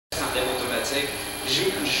système automatique. Je joue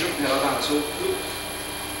une robe en dessous.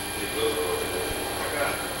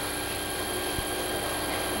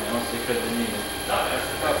 Non, c'est que le nez. Non,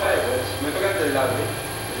 c'est pas faire. Je ne suis pas capable de le laver.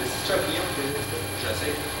 C'est ça qui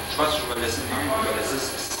j'essaie. Je pense que je vais le laisser de même. Je vais le laisser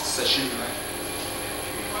sécher de même.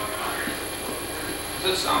 Ça,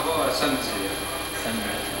 tu s'en vas samedi.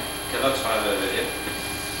 Samedi. Quelle heure tu feras le livre?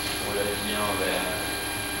 Pour le lien,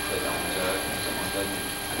 peut-être à 11h, comme ça monte. À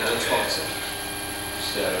quelle heure tu pars ça?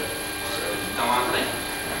 Seul. Dans en train?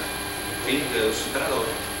 Oui, de super à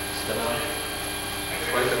l'autre. C'était là.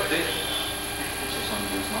 Tu vas être coûté?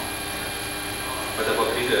 72 mois. T'as pas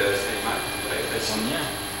pris de 5 mètres? Combien?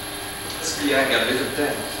 Parce qu'il a regardé tout le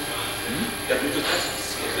temps. Regardé tout le temps, c'est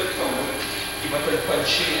ce qu'il il va te le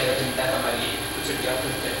puncher avec une date en allié. Tu le gardes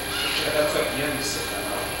tout le temps. Je regarde ça bien, mais c'est ça.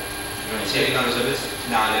 Si elle est dans l'autobus,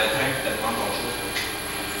 dans le train, tu te demandes ton chose.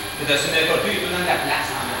 Tu as sonné pas plus, il est dans la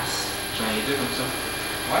place en masse. J'en ai deux comme ça.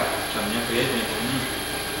 Ouais. J'en ai un pour y être, mais pour venir.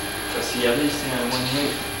 Parce qu'il y avait ici un one way.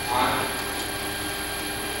 Ouais.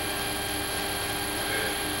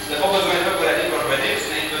 Tu n'as pas besoin d'eux pour aller pour revenir,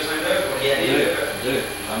 tu n'as besoin d'eux pour y aller. Deux.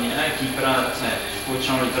 J'en ai un qui prend, il faut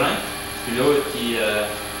changer le train, puis l'autre qui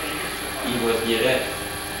il va direct.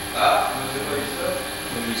 Ah, vous n'avez pas vu ça?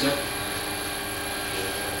 Vous avez vu ça?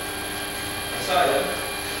 Ça, là.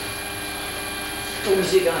 Ton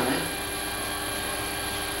musique quand même.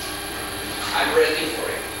 I'm ready for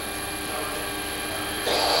it.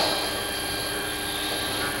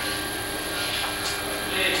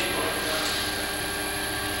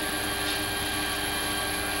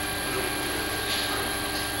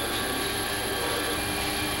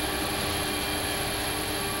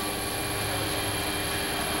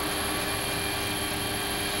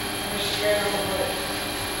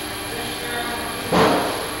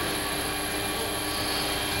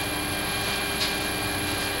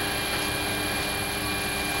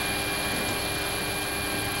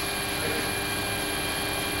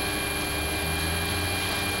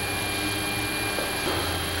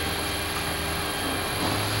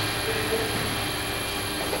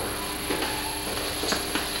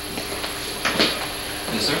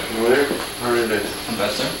 Yes, sir. Where? How are they? I'm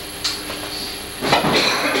bad, sir.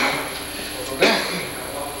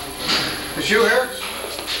 Is you here?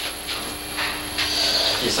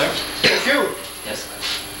 Yes, sir. It's you. Yes. What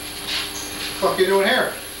the fuck you doing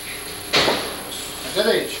here? At that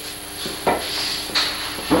age?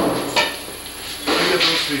 I got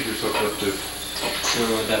those speakers hooked up to. To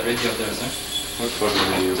that radio there, sir. What fucking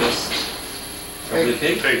radio? Just probably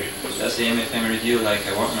pig. Pig. That's the MFM radio like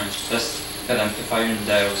a Walkman. That's got amplifier and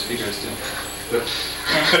dial speakers too. The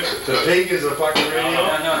pig is a fucking radio?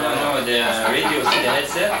 No. The radio, see the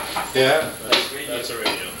headset? Yeah. That's radio. That's a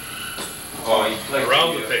radio. Oh, you plug Around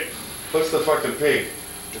radio. the pig. What's the fucking pig?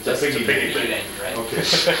 It's a That's piggy the bank. piggy bank, right? Okay.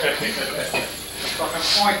 Fucking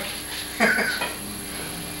point.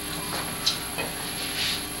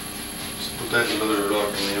 Just put that in another lock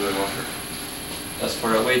in the other locker. That's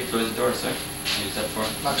for a way to close the door, sir. Use that for.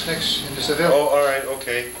 Max Nix in the Seville. Oh, alright,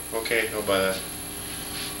 okay. Okay, I'll buy that.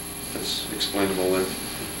 That's explainable then.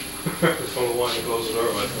 The phone one to close the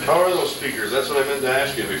door with. How are those speakers? That's what I meant to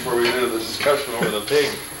ask you before we get into this discussion over the pig.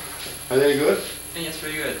 Are they good? Yeah, it's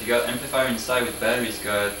pretty good. You got amplifier inside with batteries.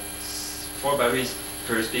 Got 4 batteries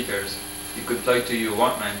per speakers. You could plug to your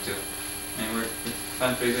Walkman too. And we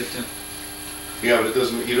found pretty good too. Yeah, but it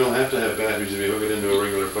doesn't. You don't have to have batteries if you hook it into a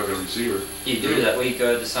regular fucking receiver. You do that way, you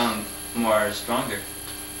got the sound more stronger,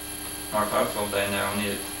 more powerful than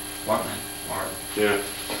only Walkman. Or Yeah.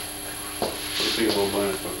 I think about buying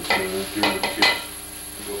a fucking thing. Give it to the kids.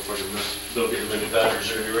 Go fucking nuts. Don't get many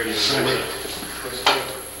batteries or your radio.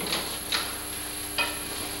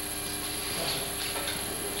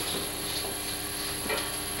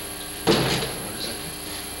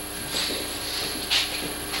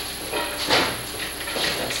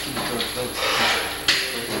 that's keep the door closed.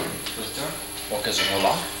 Close the door? Well, because there's no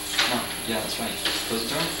lock. No, yeah, that's right. Close the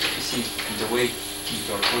door. You see the way keep the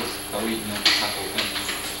door closed. The way half open.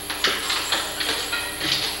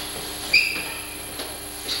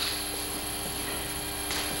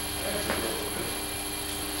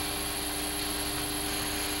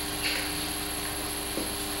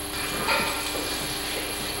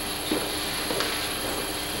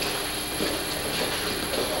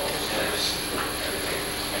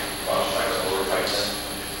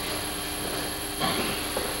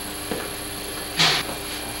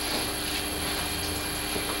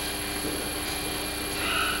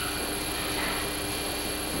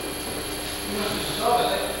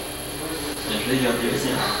 Je l'ai gardé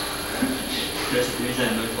aussi. Là, c'était mis à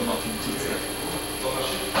la note pour marquer une petite ça.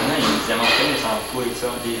 Non, il disait mentionner, mais ça en fout et ça,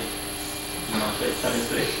 il manquait de temps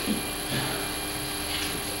d'esprit.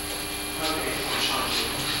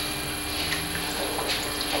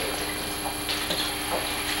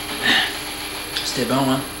 C'était bon,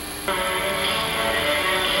 hein?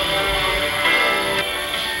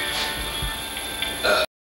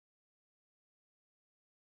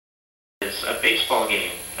 It's a baseball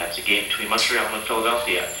game. That's a game between Montreal and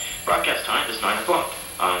Philadelphia. Broadcast time is 9 o'clock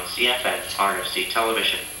on CFN RFC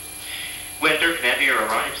television. When Dirk Navier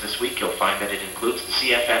arrives this week, you'll find that it includes the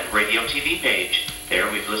CFN radio TV page.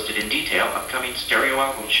 There we've listed in detail upcoming stereo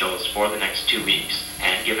album shows for the next 2 weeks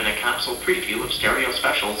and given a capsule preview of stereo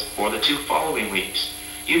specials for the 2 following weeks.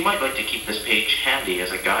 You might like to keep this page handy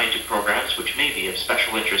as a guide to programs which may be of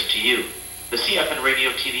special interest to you. The CFN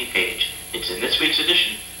radio TV page. It's in this week's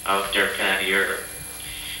edition of Dirk Navier.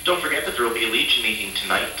 Don't forget that there will be a Legion meeting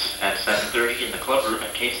tonight at 7:30 in the club room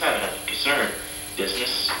at K7 at the Caserne.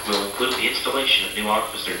 Business will include the installation of new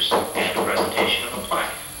officers and a presentation of a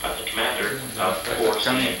plaque by the commander of Force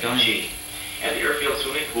CFG. And the airfield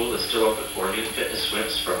swimming pool is still open for nude fitness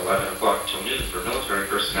swims from 11 o'clock till noon for military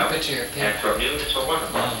personnel and from noon until 1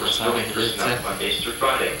 o'clock for civilian personnel Mondays through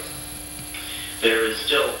Friday. There is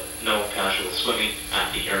still no casual swimming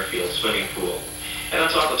at the airfield swimming pool. And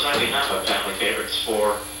that's all the time we have on Family Favorites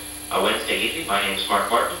for a Wednesday evening. My name is Mark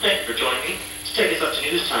Martin. Thank you for joining me. To take us up to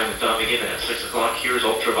news time with Don McGibbon at 6 o'clock, here's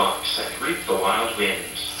Ultravox and Reap the Wild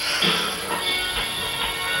Winds.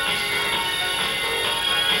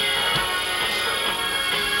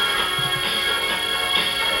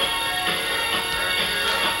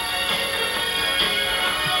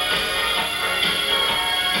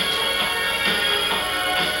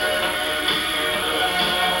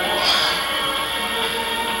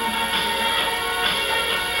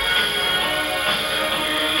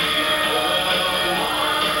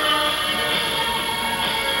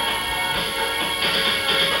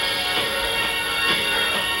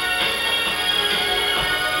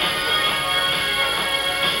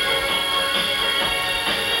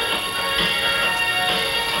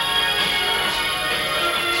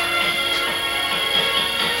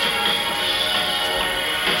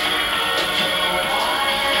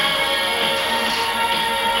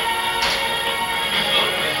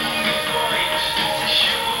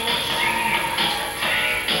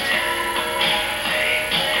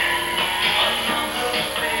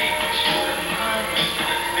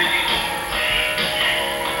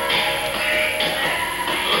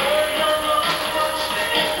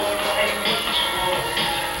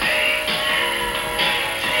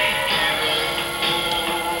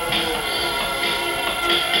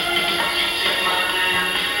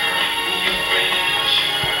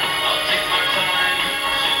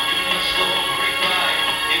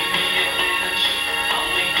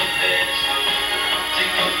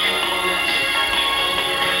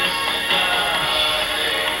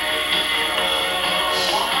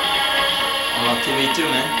 TV too,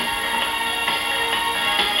 man.